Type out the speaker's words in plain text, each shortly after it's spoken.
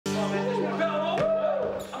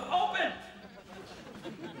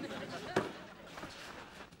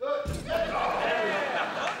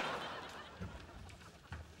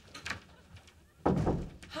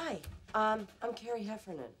I'm Carrie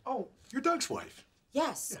Heffernan. Oh, you're Doug's wife.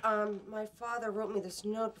 Yes, my father wrote me this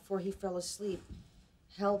note before he fell asleep.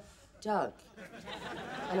 Help Doug.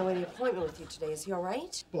 I know we had an appointment with you today. Is he all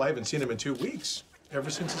right? Well, I haven't seen him in 2 weeks,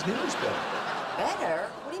 ever since his knee was better. Better?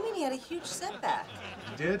 What do you mean he had a huge setback?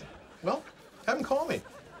 He did? Well, have him call me.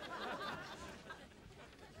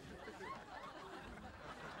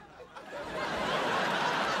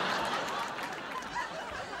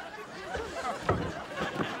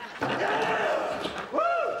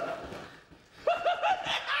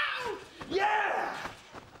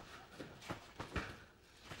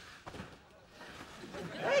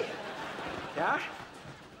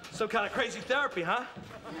 Some kind of crazy therapy, huh?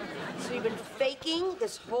 So you've been faking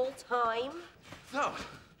this whole time? No,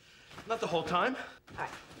 not the whole time. All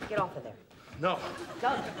right, get off of there. No.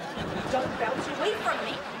 Doug, don't bounce away from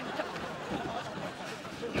me.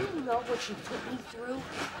 Do you know what you put me through?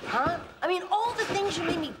 Huh? I mean, all the things you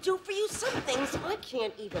made me do for you, some things I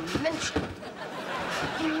can't even mention.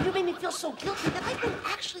 I mean, you made me feel so guilty that I've been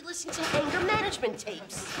actually listening to anger management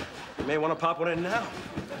tapes. You may want to pop one in now.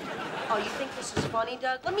 Oh, you think this is funny,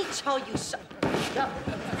 Doug? Let me tell you something. Doug,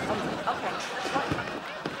 okay, that's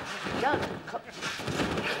fine. Doug, come.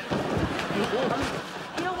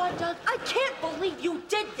 You know what, Doug? I can't believe you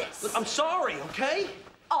did this. Look, I'm sorry, okay?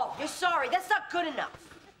 Oh, you're sorry. That's not good enough.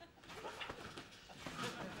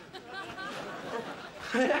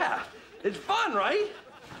 Yeah, it's fun, right?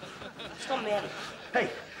 I'm still mad at you. Hey,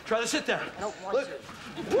 try to sit down. I don't want to.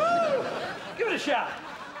 Woo! Give it a shot.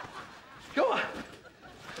 Go on.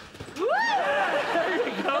 Woo! There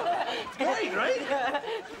you go. It's great, right?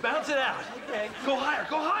 Bounce it out. Okay. Go higher,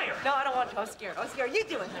 go higher. No, I don't want to. I'm scared. I'm scared. You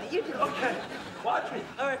do it, honey. You do it. Okay, watch me.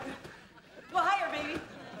 All right. Go higher, baby.